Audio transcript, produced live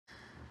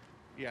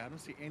Yeah, I don't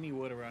see any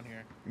wood around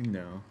here.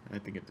 No, I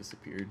think it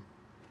disappeared.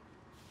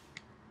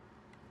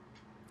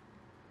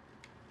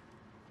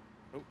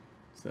 Oh.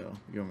 So,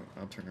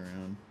 I'll turn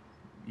around.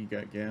 You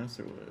got gas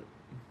or what?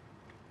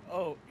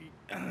 Oh,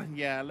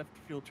 yeah, I left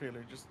the fuel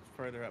trailer just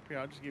further up here.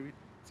 I'll just give you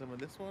some of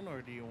this one,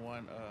 or do you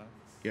want,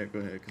 Yeah, go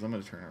ahead, because I'm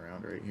going to turn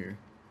around right here.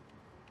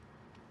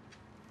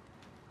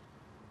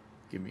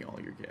 Give me all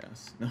your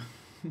gas. No.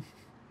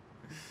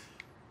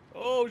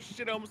 Oh,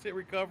 shit, I almost hit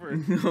recover.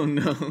 Oh,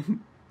 no.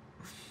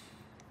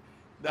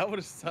 That would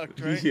have sucked,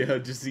 right? Yeah,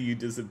 just see you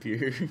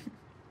disappear.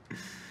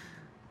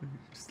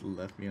 Just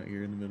left me out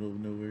here in the middle of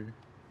nowhere.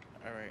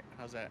 Alright,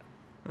 how's that?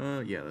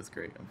 Yeah, that's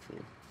great. I'm full.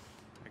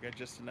 I got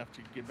just enough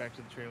to get back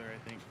to the trailer, I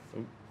think.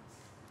 Oh.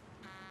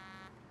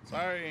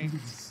 Sorry.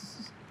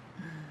 Someone's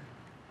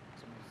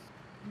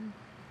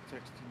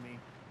texting me.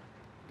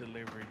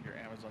 Delivered. Your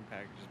Amazon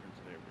package has been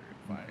delivered.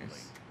 Finally.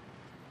 Nice.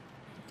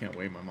 Can't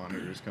wait. My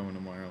monitor's coming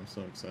tomorrow. I'm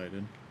so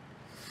excited.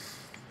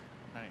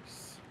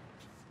 Nice.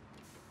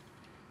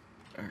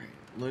 Alright,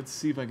 let's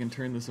see if I can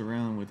turn this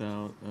around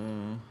without,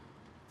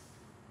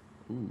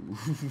 ooh.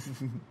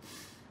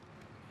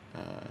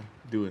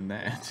 Doing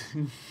that.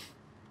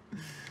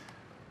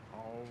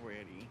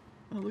 Already.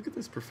 Oh, look at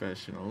this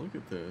professional. Look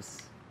at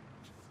this.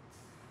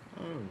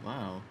 Oh,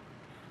 wow.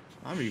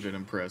 I'm even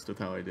impressed with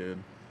how I did.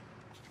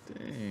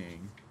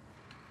 Dang.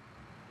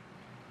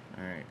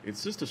 Alright,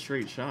 it's just a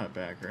straight shot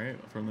back, right?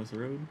 From this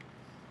road?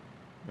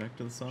 Back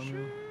to the sawmill?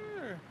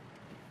 Sure.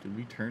 Did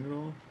we turn it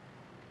all?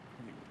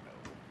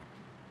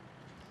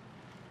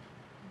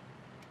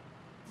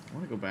 I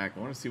want to go back. I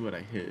want to see what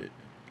I hit.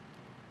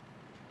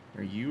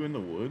 Are you in the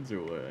woods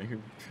or what? I hear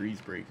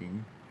trees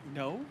breaking.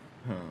 No.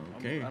 Oh,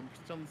 okay. I'm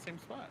still in the same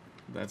spot.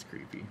 That's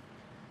creepy.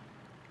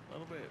 A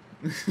little bit.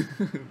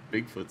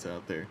 Bigfoot's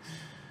out there.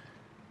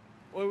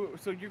 Wait,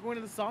 so you're going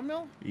to the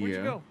sawmill? Where'd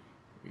you go?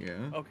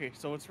 Yeah. Okay,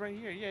 so it's right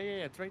here.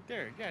 Yeah, it's right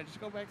there. Yeah,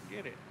 just go back and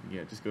get it.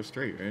 Yeah, just go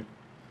straight, right?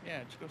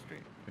 Yeah, just go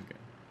straight. Okay.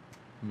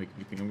 Making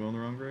me think I'm going the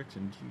wrong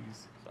direction.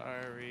 Jeez.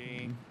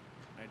 Sorry.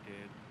 I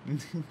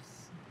did.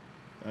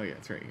 Oh yeah,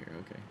 it's right here.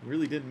 Okay.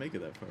 Really didn't make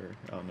it that far.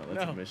 Oh no,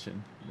 that's a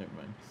mission. Never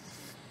mind.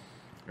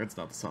 That's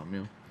not the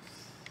sawmill.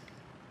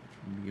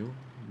 Meal?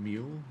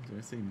 Did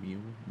I say meal?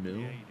 Mill?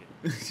 Yeah, you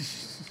did.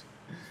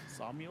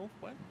 Sawmill?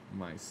 What?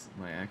 My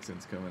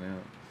accent's coming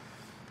out.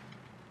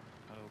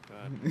 Oh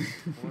god.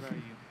 What are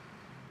you?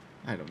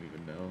 I don't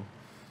even know.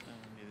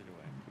 Neither do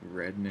I.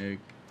 Redneck,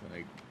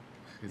 like,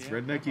 is Yeah,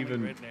 redneck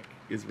even redneck.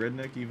 Is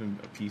redneck even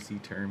a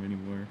PC term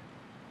anymore?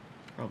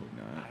 Probably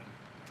not.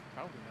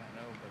 Probably not.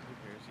 No, but who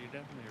cares? You're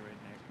definitely a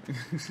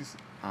redneck.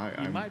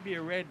 I You might be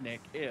a redneck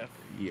if.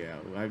 Yeah,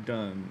 I've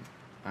done.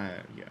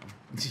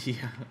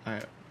 Yeah.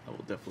 I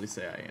will definitely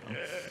say I am.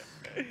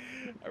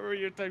 I remember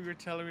your time you were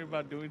telling me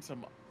about doing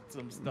some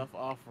stuff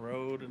off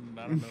road, and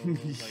I don't know.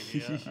 I was like,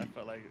 yeah, I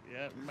felt like,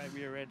 yeah, it might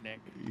be a redneck.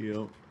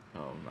 Yep.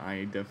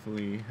 I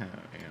definitely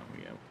am.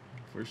 Yep,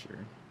 for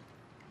sure.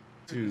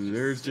 Dude,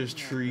 there's just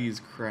trees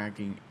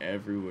cracking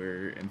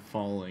everywhere and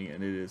falling,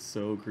 and it is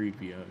so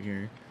creepy out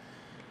here.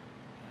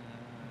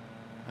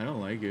 I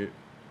don't like it.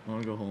 I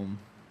want to go home.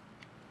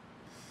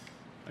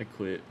 I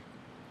quit.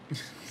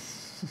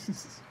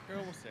 You're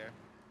almost there.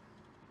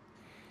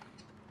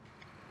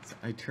 So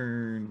I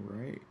turn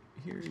right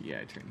here? Yeah,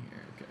 I turn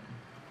here. Okay.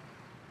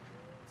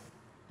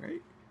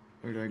 Right?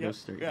 Or do I go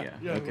straight? Yeah.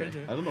 Okay.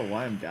 Right. I don't know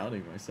why I'm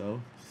doubting myself.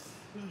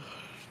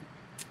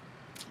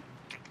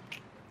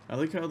 I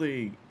like how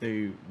they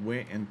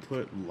went and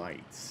put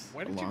lights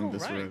along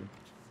this road.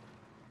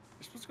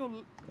 You're supposed to go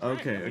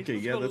right. Okay,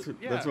 yeah,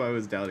 that's why I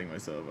was doubting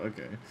myself.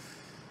 Okay.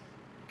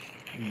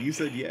 You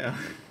said yeah.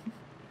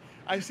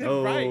 I said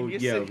right. You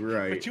said,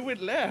 right. But you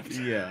went left.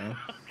 Yeah.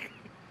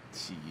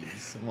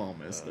 Jeez, I'm all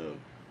messed up.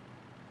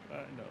 No,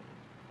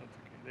 that's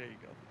okay. There you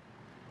go.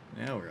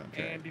 Now we're on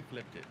track. And he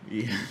flipped it.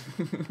 Yeah.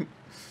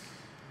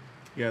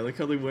 Yeah, I like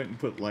how they went and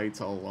put lights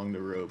all along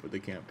the road, but they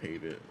can't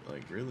pave it.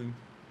 Like, really?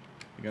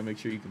 You gotta make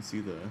sure you can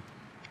see the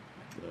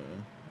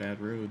bad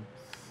road.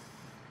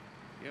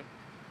 Yep.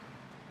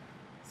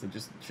 So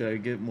should I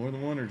get more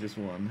than one or just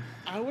one?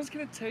 I was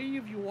gonna tell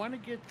you if you want to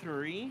get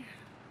 3,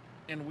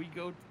 and we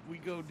go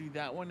do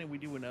that one and we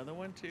do another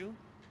one too.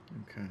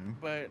 Okay.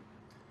 But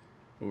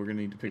we're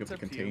gonna need to pick up the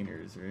to you.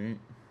 containers, right?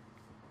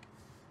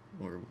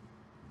 Or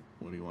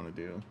what do you want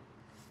to do?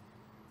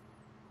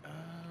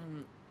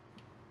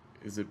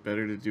 Is it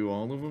better to do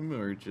all of them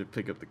or just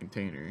pick up the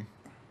container?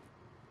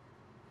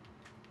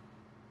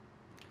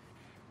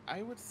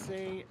 I would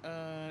say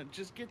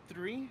just get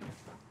 3.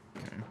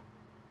 Okay.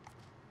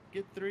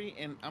 Get 3,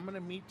 and I'm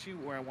gonna meet you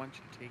where I want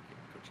you to take it,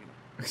 Cochino.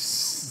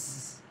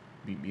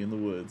 Meet me in the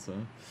woods, huh? I'm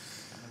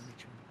gonna meet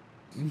you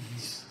in the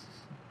woods.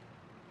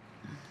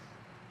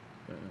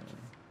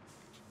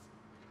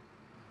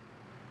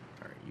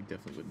 Alright, you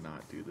definitely would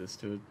not do this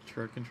to a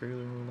truck and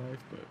trailer in real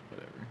life, but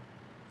whatever.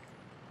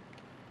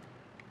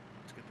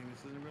 It's a good thing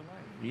this isn't real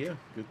life. Yeah,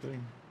 good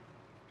thing.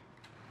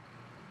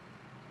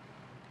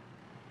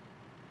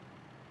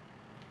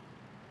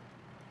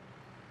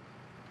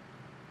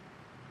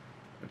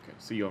 Okay,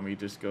 so you want me to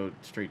just go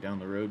straight down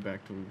the road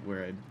back to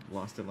where I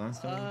lost it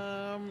last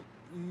time?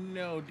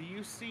 No. Do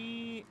you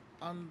see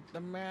on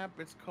the map?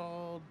 It's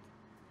called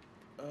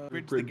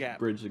Bridge the Gap.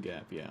 Bridge the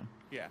Gap, yeah.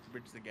 Yeah,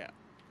 Bridge the Gap.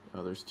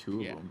 Oh, there's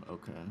two of them.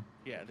 Okay.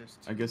 Yeah, there's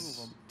two I guess,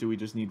 of them. do we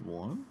just need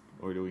one?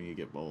 Or do we need to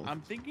get both?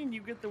 I'm thinking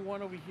you get the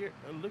one over here.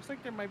 It looks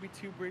like there might be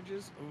two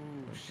bridges. Oh,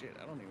 shit.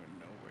 I don't even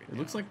know right now. It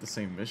looks like the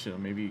same mission.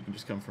 Maybe you can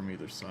just come from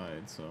either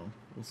side, so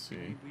we'll see.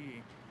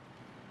 Maybe.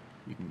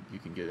 You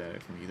can get at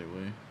it from either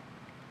way.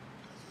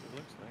 That's what it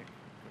looks like.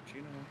 But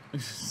you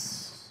know.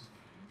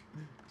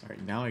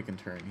 Alright, now I can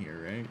turn here,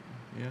 right?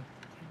 Yeah.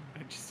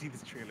 I just see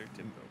this trailer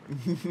tipped over.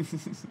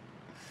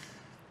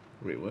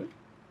 Wait, what? Okay,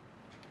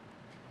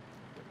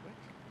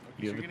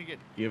 so you're gonna get.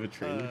 You have a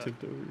trailer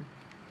tipped over?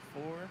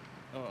 4.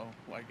 Oh,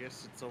 well, I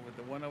guess it's over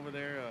the one over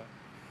there.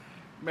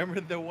 Remember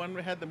the one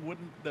that had the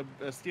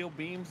steel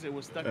beams? It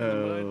was stuck in the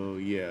mud. Oh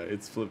yeah,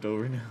 it's flipped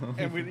over now.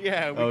 And we we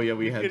had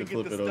to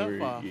flip it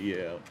over. Off.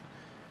 Yeah.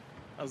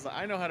 I was like,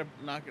 I know how to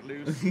knock it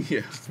loose.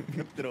 Yeah. Just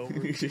flipped it over.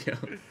 Yeah.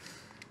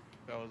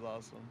 That was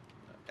awesome.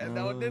 And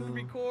that one didn't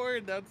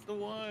record. That's the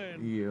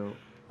one. Yeah.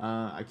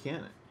 I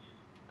can't.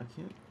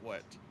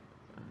 What?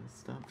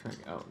 Stop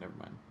tracking. Oh, never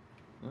mind.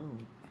 Oh.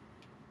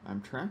 I'm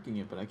tracking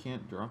it, but I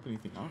can't drop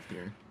anything off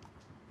here.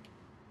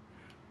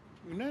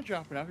 You're not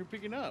dropping off, you're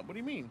picking up. What do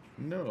you mean?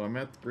 No, I'm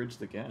at the Bridge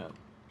the Gap.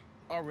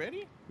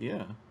 Already?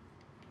 Yeah.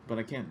 But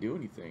I can't do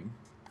anything.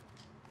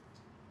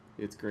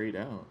 It's grayed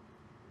out.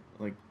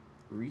 Like,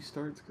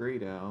 restart's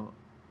grayed out.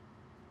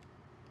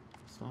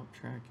 Stop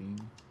tracking.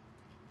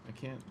 I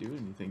can't do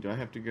anything. Do I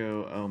have to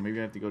go... Oh, maybe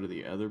I have to go to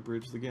the other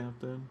Bridge the Gap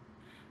then?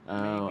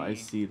 Oh,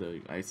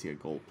 maybe. I see a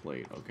gold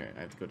plate. Okay, I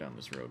have to go down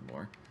this road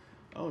more.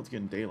 Oh, it's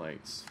getting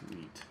daylight.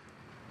 Sweet.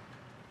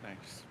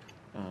 Nice.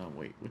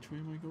 Wait, which way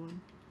am I going?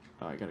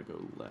 Oh, I gotta go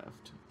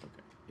left.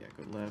 Okay, yeah,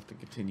 go left and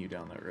continue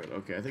down that road.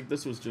 Okay, I think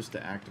this was just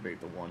to activate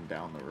the one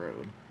down the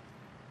road.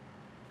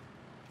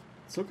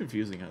 It's so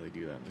confusing how they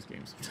do that in this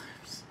game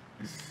sometimes.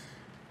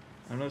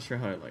 I'm not sure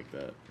how I like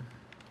that.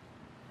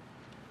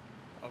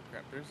 Oh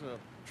crap, there's a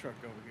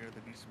truck over here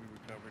that needs to be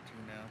recovered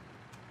too now.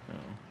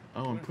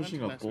 Oh, I'm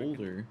pushing a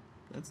boulder.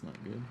 That's not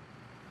good.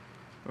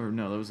 Or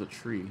no, that was a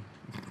tree.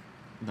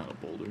 Not a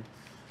boulder.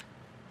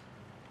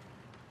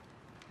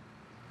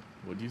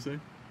 What'd you say?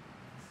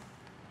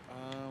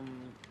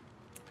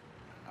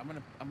 I'm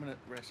gonna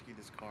rescue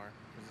this car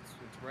because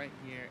it's right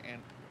here,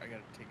 and I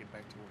gotta take it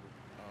back to where.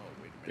 Oh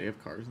wait a minute. They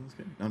have cars in this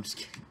game? No, I'm just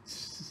kidding.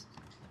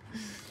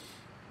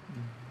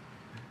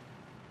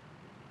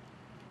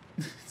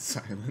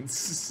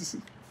 Silence.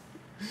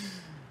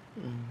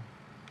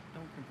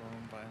 Don't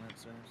condone violence,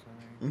 sir.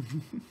 Sorry.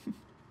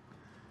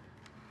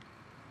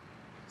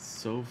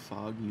 So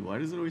foggy. Why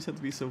does it always have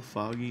to be so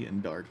foggy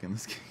and dark in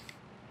this game?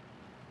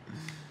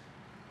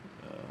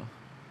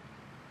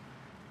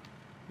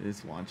 They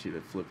just want you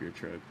to flip your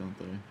truck, don't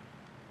they?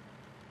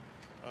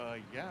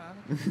 Yeah.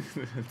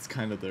 That's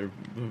kind of the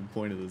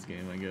point of this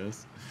game, I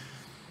guess.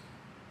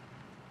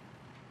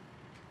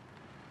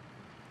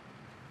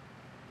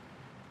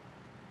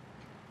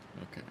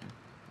 Okay.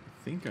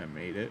 I think I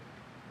made it.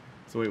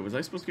 So wait, was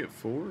I supposed to get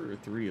 4 or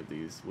 3 of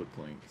these wood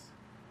planks?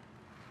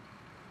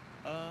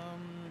 I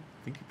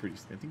think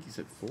you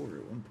said 4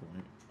 at one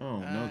point. Oh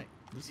no,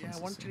 this one's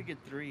I wanted you to get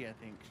 3, I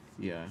think.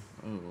 Yeah.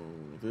 Oh,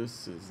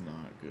 this is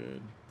not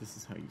good. This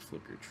is how you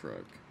flip your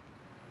truck.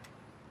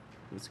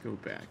 Let's go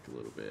back a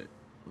little bit.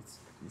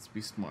 Let's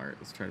be smart.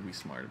 Let's try to be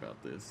smart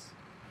about this.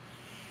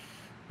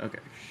 Okay,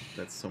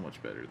 that's so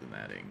much better than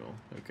that angle.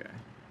 Okay.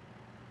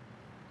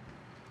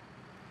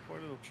 Poor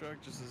little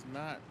truck just is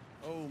not.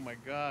 Oh my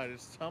god,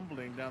 it's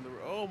tumbling down the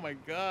road. Oh my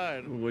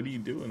god. What are you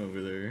doing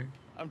over there?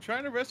 I'm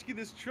trying to rescue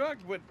this truck,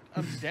 but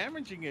I'm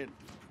damaging it.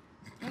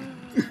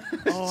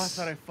 Oh, I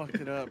thought I fucked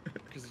it up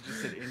because it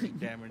just said engine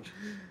damage.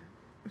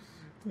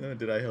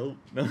 Did I help?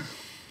 No.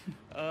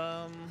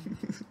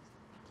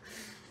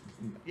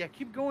 Yeah,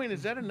 keep going.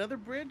 Is that another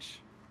bridge?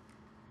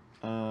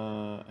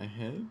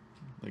 Ahead?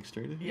 Like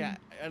straight ahead? Yeah,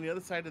 on the other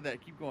side of that.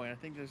 Keep going. I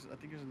think there's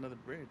another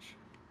bridge.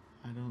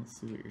 I don't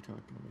see what you're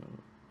talking about.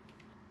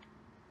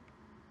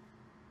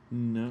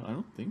 No, I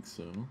don't think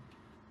so.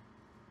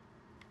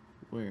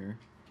 Where?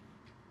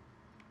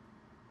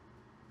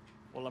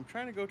 Well, I'm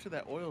trying to go to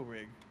that oil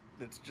rig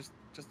that's just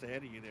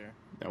ahead of you there.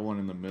 That one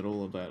in the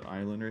middle of that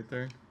island right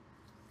there?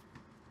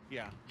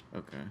 Yeah.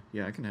 Okay.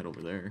 Yeah, I can head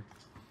over there.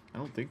 I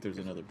don't think there's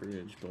another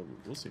bridge, but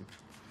we'll see.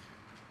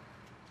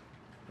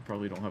 I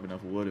probably don't have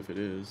enough wood if it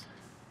is.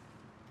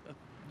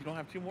 You don't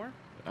have 2 more?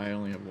 I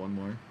only have 1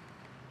 more.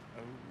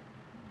 Oh.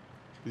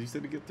 You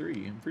said to get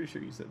 3. I'm pretty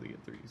sure you said to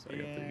get 3. So Yeah, I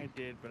got 3. I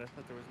did, but I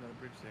thought there was another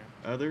bridge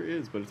there. There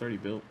is, but it's already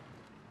built.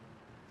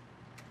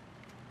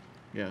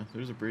 Yeah,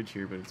 there's a bridge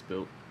here, but it's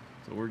built.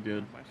 So we're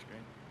good. Not on my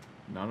screen.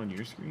 Not on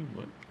your screen?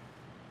 What?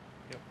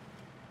 Yep.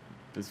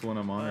 This one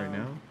I'm on right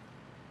now?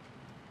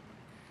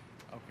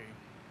 Okay.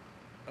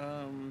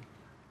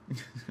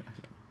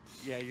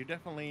 Yeah, you're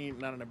definitely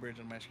not on a bridge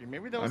on my screen.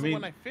 Maybe that was the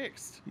one I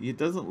fixed. It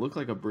doesn't look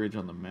like a bridge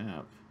on the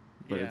map,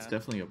 but it's Yeah.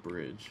 definitely a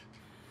bridge.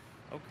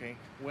 Okay.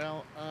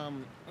 Well,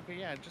 okay,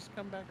 yeah, just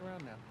come back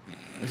around now.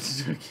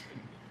 Okay.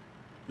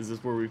 Is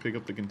this where we pick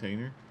up the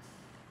container?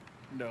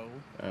 No.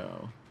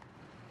 Oh.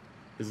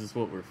 Is this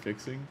what we're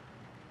fixing?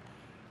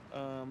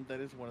 That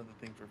is one of the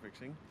things we're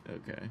fixing.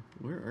 Okay.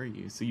 Where are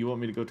you? So you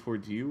want me to go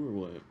towards you or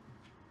what?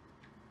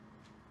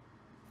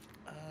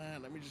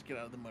 Let me just get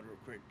out of the mud real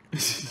quick.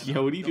 Yeah,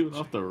 what are you doing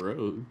off the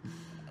road?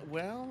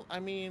 Well, I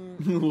mean,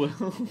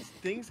 Well,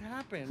 things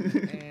happen,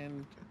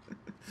 and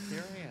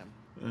here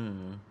I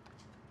am.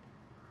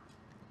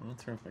 I'll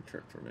turn off my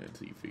truck for a minute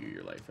until you figure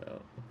your life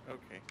out.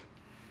 Okay.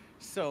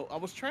 So I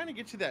was trying to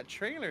get to that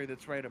trailer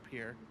that's right up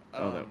here.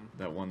 Oh,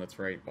 that one that's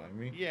right by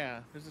me? Yeah,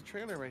 there's a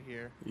trailer right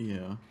here.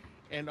 Yeah.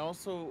 And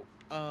also,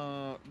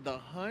 the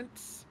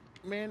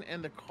huntsman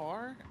and the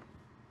car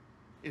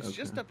is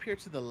just up here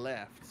to the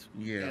left.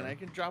 Yeah. And I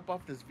can drop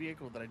off this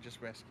vehicle that I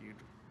just rescued.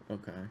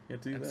 Okay. Yeah,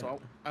 do that. So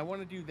I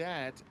want to do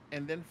that,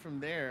 and then from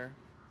there.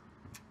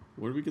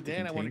 Where do we get the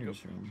then containers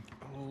from?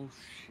 Oh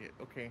shit.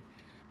 Okay.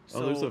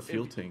 So there's a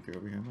fuel tanker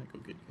over here. I might go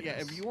get gas.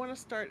 Yeah, if you want to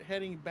start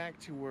heading back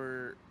to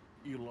where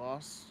you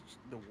lost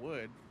the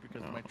wood,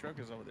 because my truck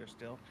is over there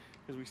still,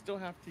 because we still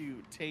have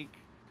to take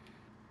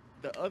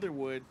the other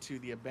wood to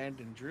the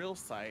abandoned drill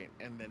site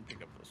and then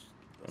pick up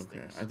those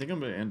things. I think I'm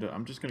gonna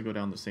I'm just gonna go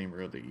down the same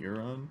road that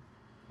you're on.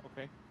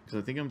 Okay. Because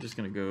I think I'm just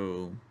gonna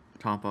go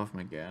top off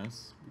my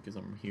gas because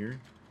I'm here.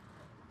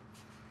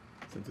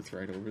 Since it's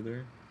right over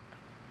there.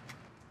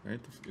 Right?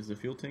 Is the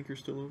fuel tanker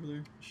still over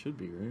there? Should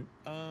be, right?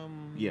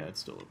 Yeah, it's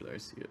still over there. I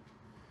see it.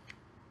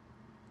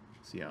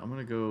 So yeah, I'm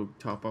gonna go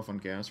top off on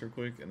gas real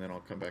quick, and then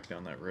I'll come back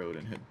down that road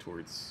and head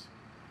towards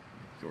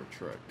your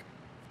truck.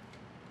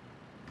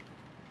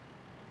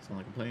 Sound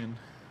like a plan?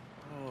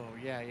 Oh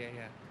yeah.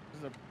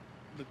 There's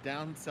the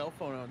down cell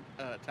phone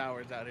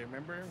towers out here.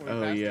 Remember?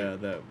 Oh yeah,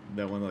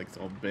 that one like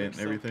all bent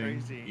and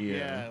everything. Crazy.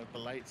 Yeah, with the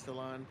light still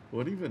on.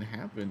 What even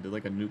happened? Did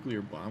like a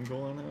nuclear bomb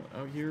go on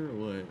out here, or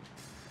what?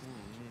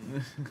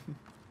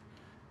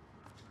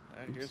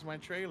 Here's my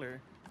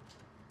trailer.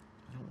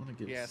 I don't want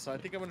to get. Yeah, so I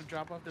think I'm gonna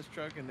drop off this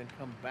truck and then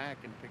come back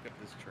and pick up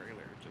this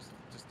trailer just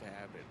to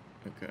have it.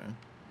 Okay.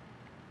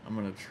 I'm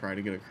gonna try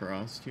to get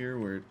across here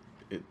where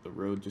the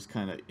road just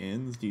kind of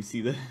ends. Do you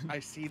see that? I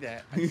see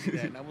that.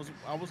 And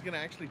I was gonna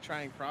actually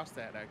try and cross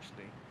that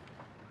actually.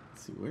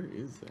 Let's see, where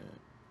is that?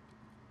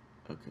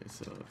 Okay,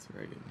 so it's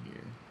right in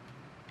here.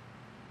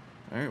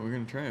 All right, we're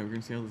gonna try it. We're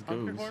gonna see how this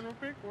goes. Real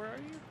quick. Where are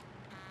you?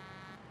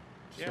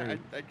 Yeah,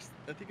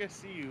 I think I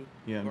see you.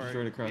 Yeah, I'm just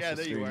right across the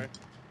street. Yeah, there you are.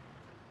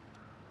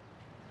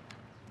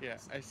 Yeah,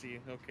 I see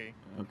you. Okay.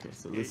 Okay,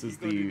 so this is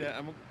the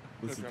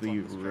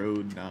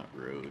road, not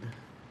road.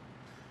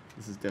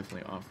 This is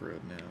definitely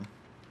off-road now.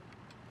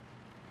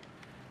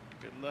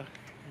 Good luck.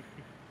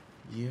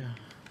 Yeah,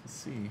 let's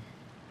see.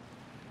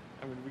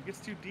 I mean, if it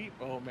gets too deep,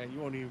 oh man, you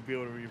won't even be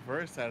able to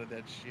reverse out of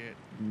that shit.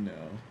 No.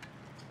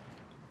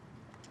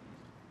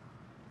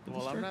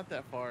 Well, I'm not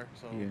that far,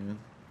 so. Yeah,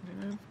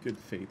 I have good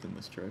faith in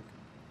this truck.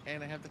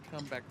 And I have to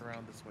come back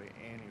around this way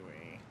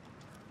anyway.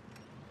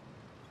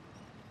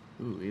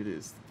 Ooh, it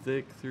is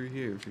thick through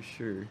here for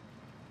sure.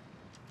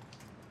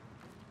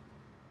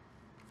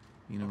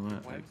 You know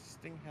what? Why does this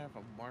thing have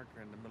a marker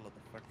in the middle of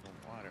the fucking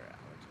water,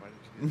 Alex? Why did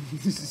you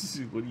do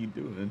that? What are you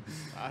doing?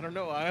 I don't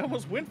know. I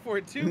almost went for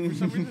it too. For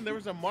some reason, there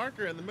was a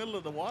marker in the middle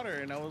of the water,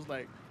 and I was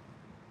like,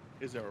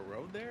 is there a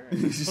road there?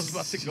 And I was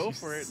about to go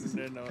for it, and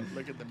then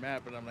look at the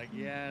map, and I'm like,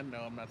 yeah,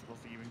 no, I'm not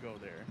supposed to even go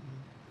there.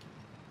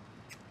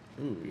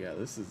 Ooh, yeah,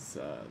 this is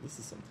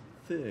some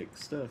thick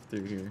stuff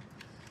through here.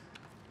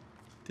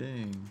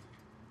 Dang.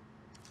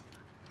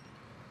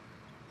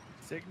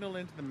 Signal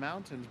into the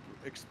mountains.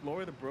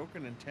 Explore the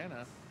broken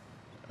antenna.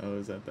 Oh,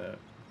 is that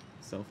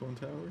cell phone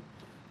tower?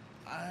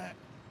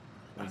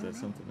 Or is that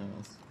something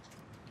else?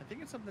 I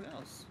think it's something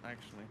else,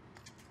 actually.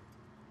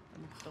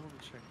 Let me double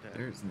check that.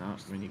 There's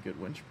not many good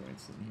winch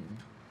points in here.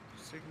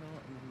 Signal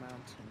in the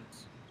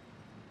mountains.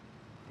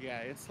 Yeah,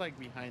 it's like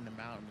behind the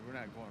mountains. We're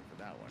not going for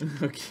that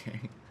one.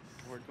 Okay.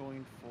 We're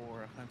going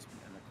for a huntsman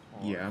and a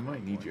car. Yeah, I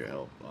might need your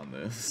help on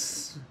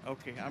this.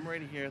 Okay, I'm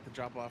ready here at the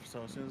drop-off,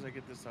 so as soon as I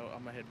get this out,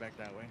 I'm gonna head back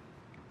that way.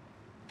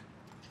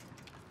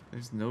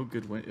 There's no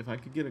good winch. If I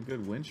could get a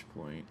good winch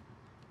point.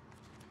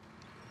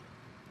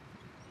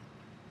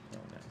 Oh,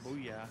 nice. Oh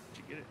yeah,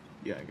 did you get it?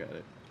 Yeah, I got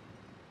it.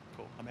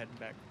 Cool, I'm heading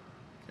back.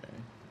 Okay.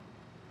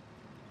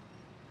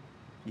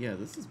 Yeah,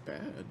 this is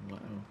bad. Wow.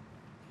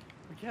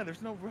 Yeah,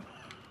 there's no road.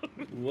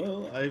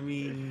 Well, I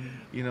mean,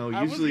 you know,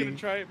 I usually was gonna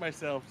try it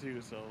myself too,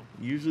 so.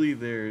 Usually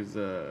there's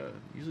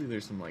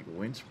some like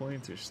winch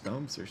points or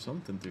stumps or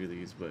something through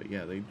these, but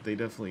yeah, they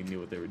definitely knew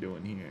what they were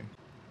doing here.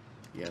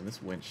 Yeah, and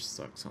this winch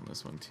sucks on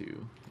this one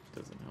too. It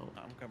doesn't help.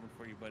 I'm coming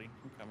for you, buddy.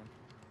 I'm coming.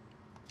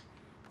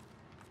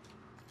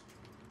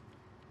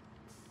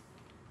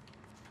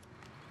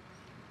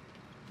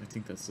 I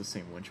think that's the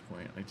same winch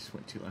point I just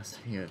went to last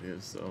time. Yeah, it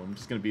is. So I'm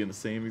just gonna be in the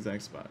same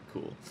exact spot.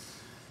 Cool.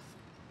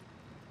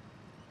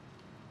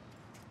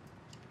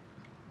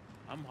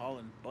 I'm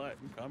hauling butt.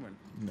 I'm coming.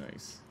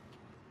 Nice.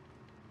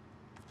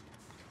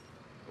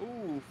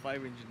 Ooh,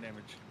 5 engine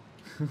damage.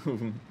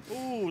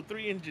 Ooh,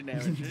 3 engine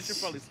damage. It should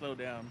probably slow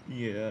down.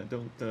 Yeah,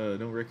 don't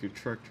wreck your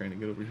truck trying to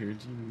get over here.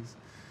 Jeez.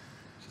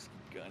 Just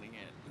gunning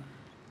it.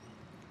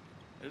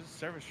 There's a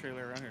service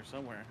trailer around here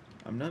somewhere.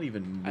 I'm not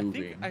even I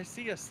moving. think I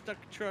see a stuck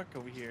truck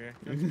over here.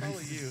 That's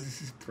probably you.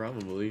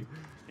 Probably.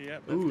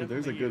 Yep. That's Ooh,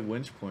 there's a definitely good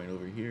winch point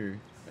over here.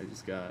 I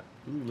just got.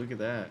 Ooh, look at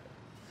that.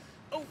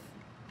 Oh.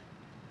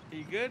 Are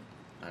you good?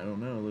 I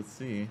don't know. Let's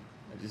see.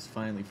 I just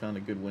finally found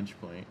a good winch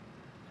point.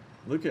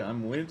 Look at,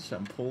 I'm winch,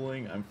 I'm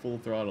pulling, I'm full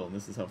throttle, and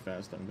this is how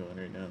fast I'm going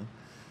right now.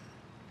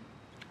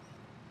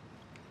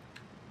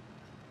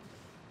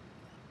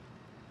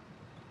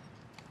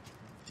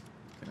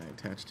 Can I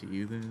attach to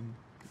you then?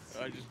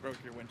 I just broke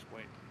your winch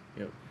point.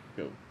 Yep.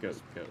 Go, go,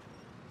 go.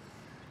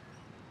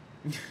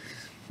 I'm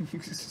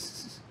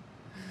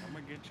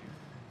gonna get you.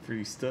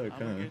 Pretty stuck, huh? I'm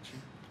gonna get you.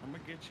 I'm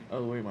gonna get you.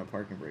 Oh wait, my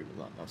parking brake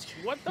was on. No, I'm just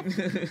kidding. What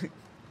the?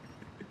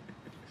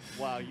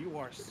 Wow, you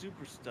are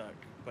super stuck.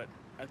 But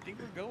I think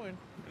we're going.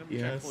 Let me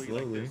try Yeah, to pull you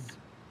slowly. like this.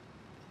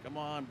 Come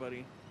on,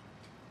 buddy.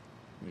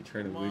 Let me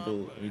try to Come on, wiggle.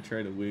 buddy. Let me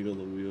try to wiggle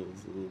the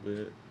wheels a little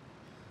bit.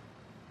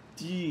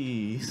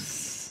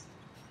 Jeez.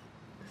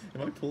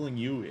 Am I pulling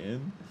you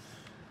in?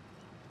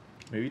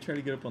 Maybe try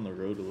to get up on the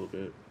road a little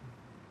bit.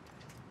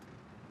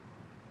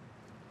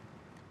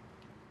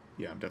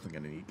 Yeah, I'm definitely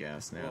gonna need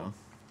gas now. Whoa.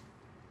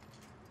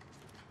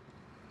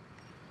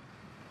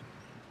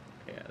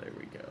 Yeah, there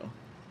we go.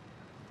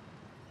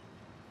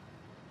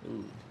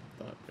 Ooh,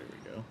 thought there we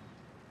go.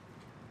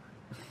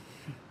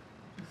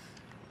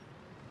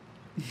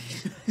 Let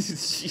me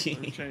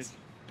Jeez. change.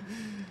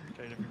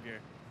 Try a different gear.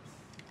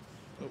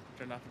 Oh,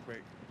 turn off the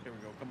brake. Here we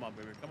go. Come on,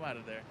 baby. Come out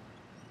of there.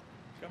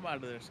 Come out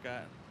of there,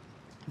 Scott.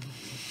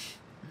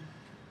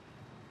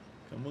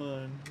 Come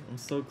on, I'm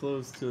so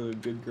close to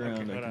good ground.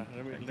 Okay, hold I on.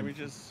 can, Let me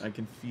just. I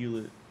can feel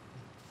it.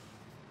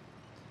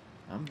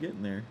 I'm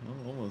getting there.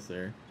 I'm almost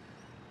there.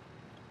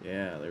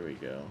 Yeah, there we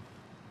go.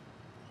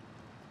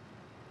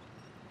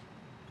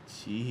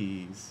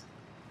 Jeez.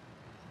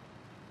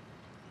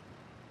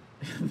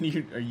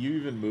 Are you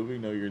even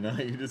moving? No, you're not.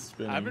 You're just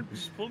spinning. I've been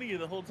just pulling you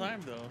the whole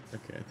time, though.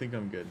 Okay, I think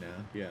I'm good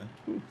now. Yeah.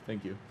 Ooh,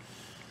 thank you.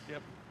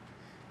 Yep.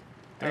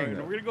 Dang All right,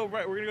 it. we're gonna go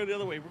right. We're gonna go the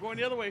other way. We're going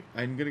the other way.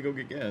 I'm gonna go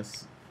get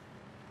gas.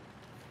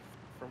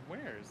 From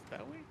where? Is it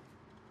that way?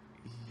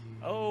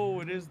 Oh,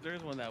 it is.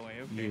 There's one that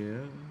way. Okay.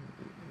 Yeah.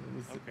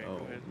 Okay, Oh,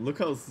 go ahead.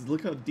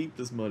 look how deep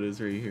this mud is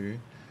right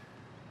here.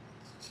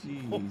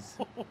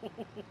 Jeez.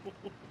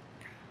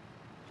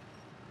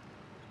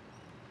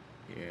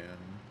 Yeah.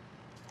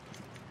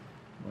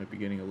 Might be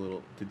getting a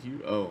little. Did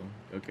you? Oh,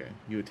 okay.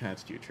 You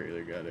attached to your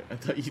trailer. Got it. I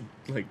thought you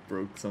like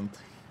broke something.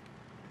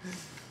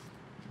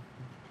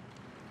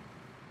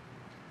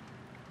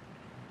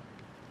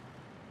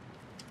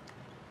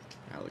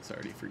 Alex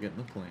already forgetting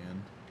the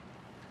plan.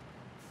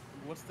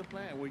 What's the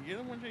plan? Well, you're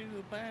the one changing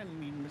the plan,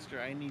 Mister.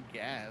 I need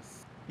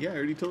gas. Yeah, I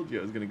already told you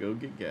I was gonna go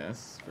get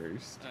gas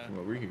first from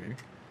over okay. here,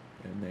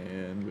 and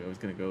then I was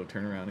gonna go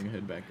turn around and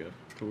head back up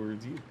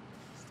towards you.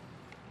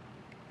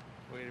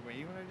 Wait a minute.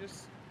 You wanna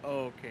just?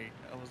 Oh, okay.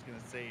 I was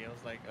gonna say. I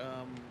was like,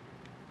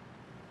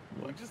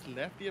 we What? just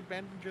left the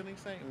abandoned drilling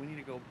site, and we need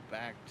to go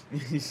back to.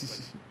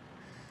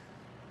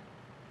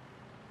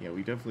 Yeah,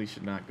 we definitely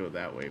should not go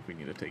that way if we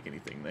need to take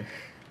anything there.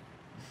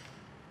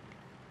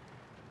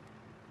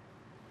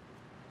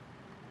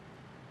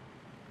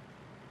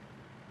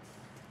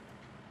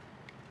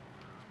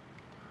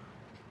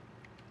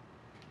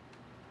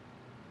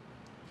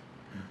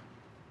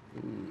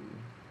 Ooh.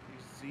 You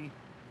see?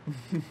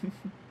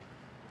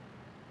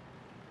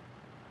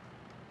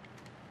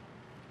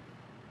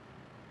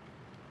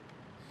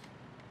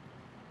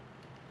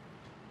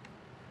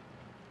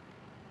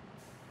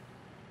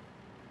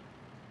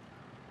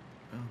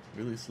 Oh,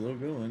 really slow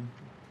going.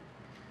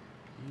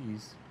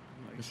 Jeez.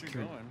 Like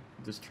you're going.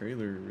 This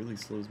trailer really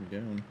slows me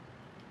down.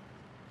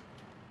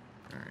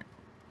 Alright.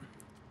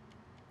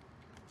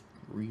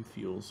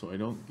 Refuel, so I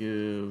don't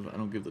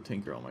give the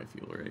tanker all my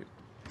fuel, right?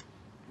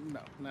 No,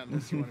 not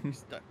unless you want to be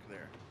stuck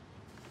there.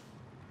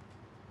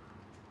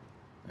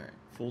 Alright,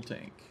 full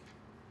tank.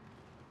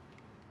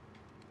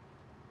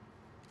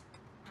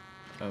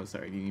 Oh,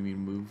 sorry, do you need me to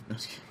move? No,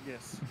 just kidding.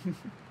 Yes.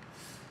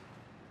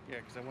 Yeah,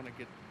 because I want to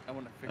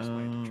fix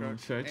my truck.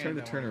 Should I try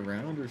to turn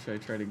around or should I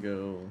try to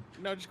go?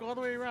 No, just go all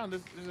the way around.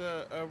 There's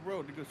a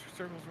road that goes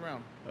circles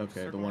around. Just Okay,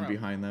 the circle one around.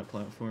 behind that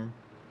platform?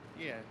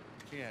 Yeah,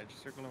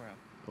 just circle around.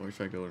 Or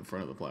should I go in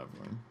front of the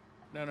platform?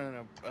 No,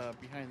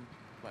 behind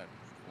the platform.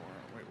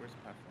 Wait, where's the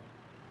platform?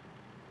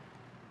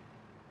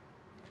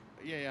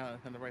 Yeah,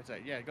 on the right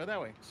side. Yeah, go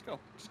that way. Just go.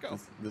 Just go.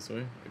 This way?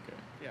 Okay.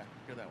 Yeah,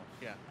 go that one.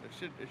 Yeah, it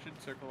should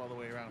circle all the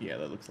way around. Yeah,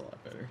 that looks a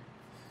lot better.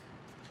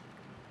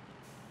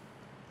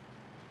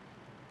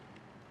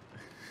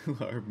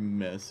 Our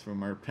mess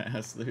from our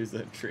past. There's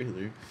that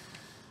trailer.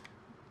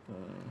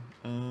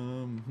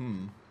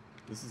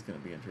 This is gonna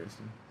be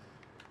interesting.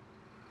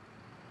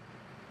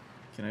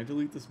 Can I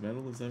delete this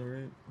metal? Is that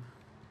alright?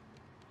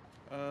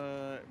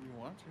 If you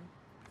want to.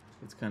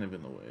 It's kind of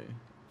in the way.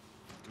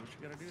 Do what you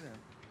gotta do then.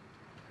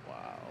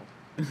 Wow.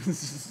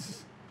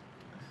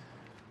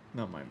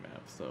 Not my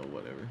map, so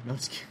whatever. No, I'm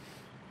just kidding.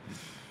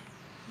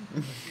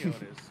 Let's see how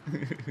it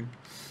is.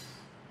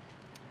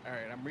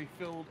 Alright, I'm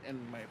refilled and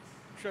my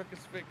truck is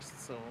fixed,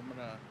 so I'm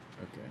gonna...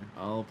 Okay,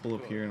 I'll pull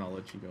up here and I'll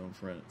let you go in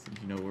front since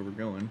you know where we're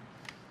going.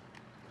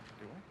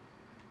 Do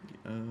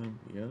I?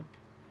 Yeah.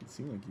 It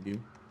seems like you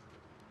do.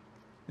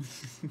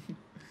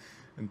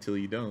 Until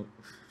you don't.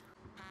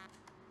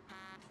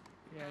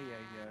 Yeah.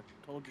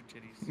 Told your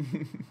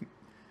titties.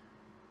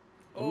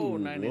 Oh, ooh,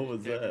 9 what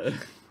was that?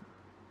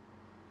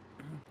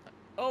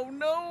 Oh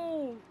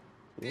no!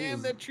 What Damn,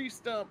 was- that tree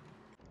stump.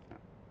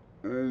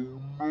 Oh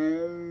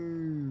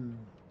no!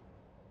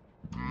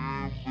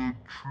 Damn, that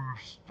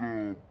tree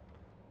stump.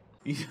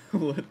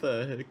 What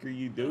the heck are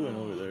you doing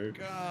over there?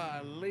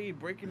 Golly,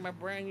 breaking my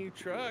brand new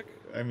truck.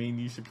 I mean,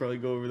 you should probably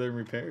go over there and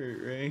repair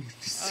it, right?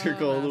 Just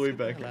circle all the way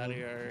back out of around.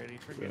 here already.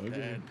 Forget Okay.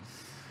 that.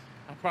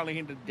 I'll probably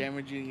end up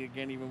damaging it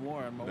again even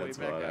more on my That's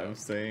way back what out. I'm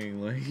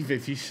saying. Like,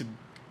 if you should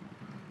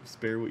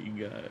spare what you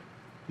got.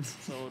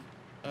 So,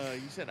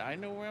 you said I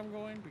know where I'm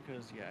going?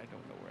 Because, yeah, I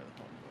don't know where the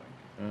hell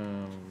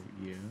I'm going.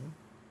 Yeah.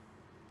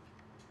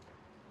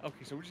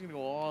 Okay, so we're just going to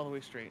go all the way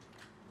straight.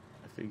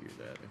 I figured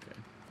that. Okay.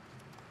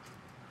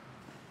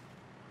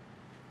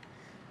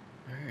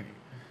 Alright.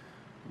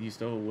 You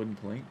still have a wooden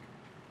plank?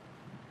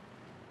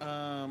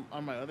 On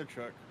my other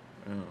truck.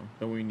 Oh.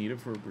 Don't we need it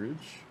for a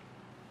bridge?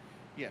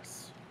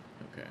 Yes.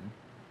 Okay.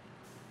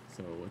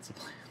 So, what's the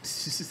plan?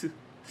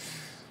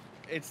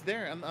 It's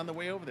there on the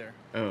way over there.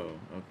 Oh,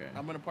 okay.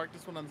 I'm going to park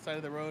this one on the side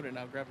of the road and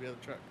I'll grab the other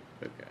truck.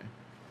 Okay.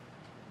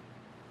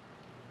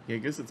 Yeah, I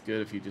guess it's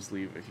good if you just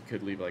leave, if you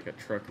could leave like a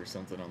truck or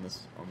something on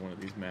one of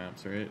these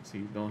maps, right? So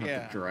you don't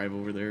have to drive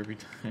over there every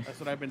time. That's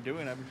what I've been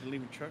doing. I've been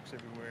leaving trucks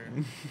everywhere.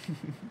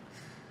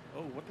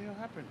 Oh, what the hell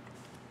happened?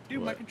 Dude,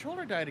 my What?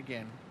 controller died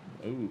again.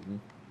 Oh.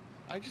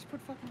 I just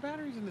put fucking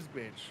batteries in this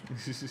bitch.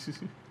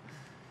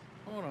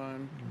 Hold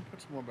on.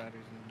 Put some more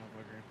batteries in this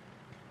motherfucker.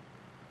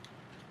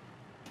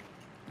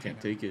 Can't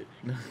take it.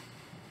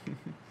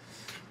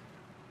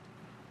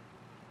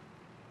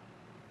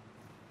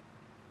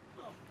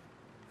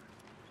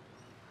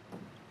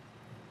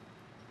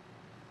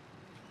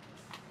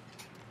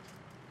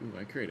 Ooh,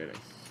 I created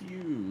a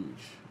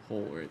huge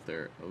hole right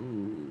there.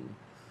 Ooh.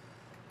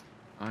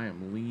 I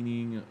am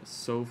leaning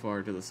so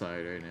far to the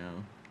side right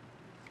now.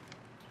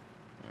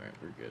 Alright,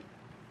 we're good.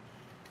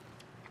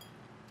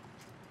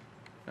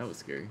 That was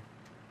scary.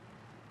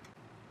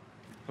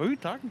 Who are you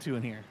talking to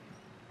in here?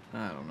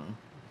 I don't know.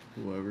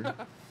 Whoever.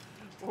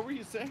 What were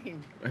you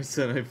saying? I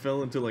said I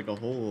fell into like a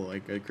hole.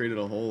 Like I created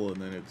a hole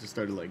and then it just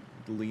started like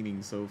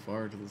leaning so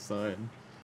far to the side.